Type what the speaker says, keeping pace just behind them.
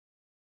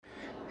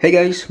Hey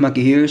guys,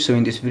 Macky here. So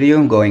in this video,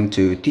 I'm going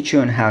to teach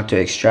you on how to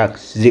extract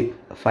zip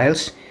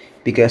files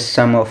because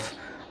some of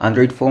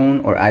Android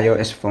phone or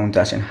iOS phone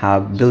doesn't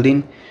have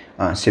built-in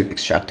zip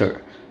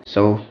extractor.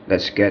 So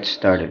let's get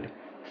started.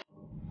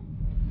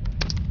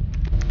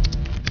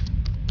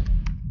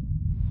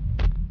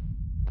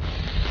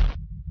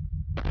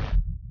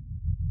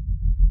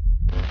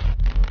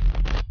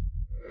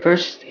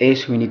 First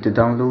is we need to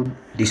download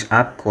this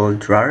app called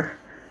𝐅𝐑𝐈𝐋.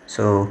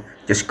 So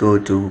just go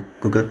to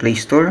Google Play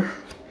Store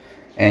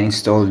and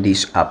install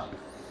this app.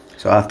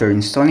 So after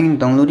installing and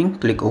downloading,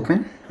 click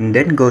open and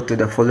then go to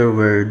the folder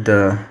where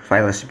the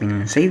file has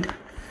been saved.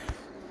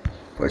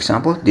 For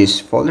example, this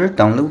folder,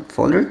 download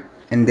folder,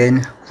 and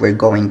then we're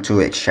going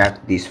to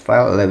extract this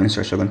file 11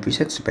 source organ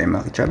presets by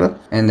Macky Travel,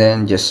 and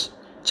then just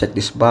check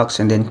this box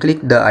and then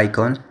click the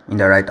icon in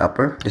the right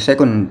upper, the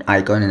second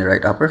icon in the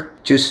right upper.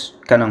 Choose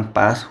kanang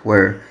path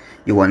where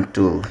you want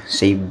to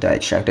save the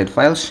extracted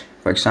files.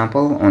 For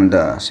example, on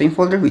the same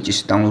folder, which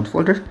is download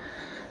folder,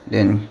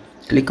 then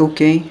click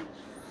OK.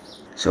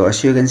 So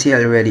as you can see,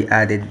 I already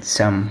added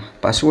some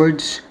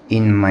passwords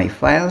in my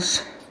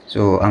files.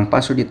 So ang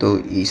password dito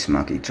is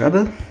Macky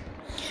Travel.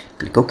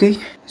 Click OK.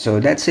 So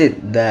that's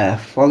it. The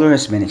folder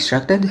has been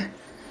extracted,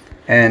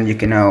 and you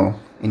can now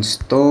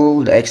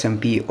install the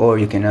XMP or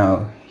you can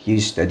now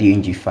use the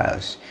DNG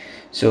files.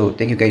 So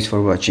thank you guys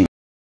for watching.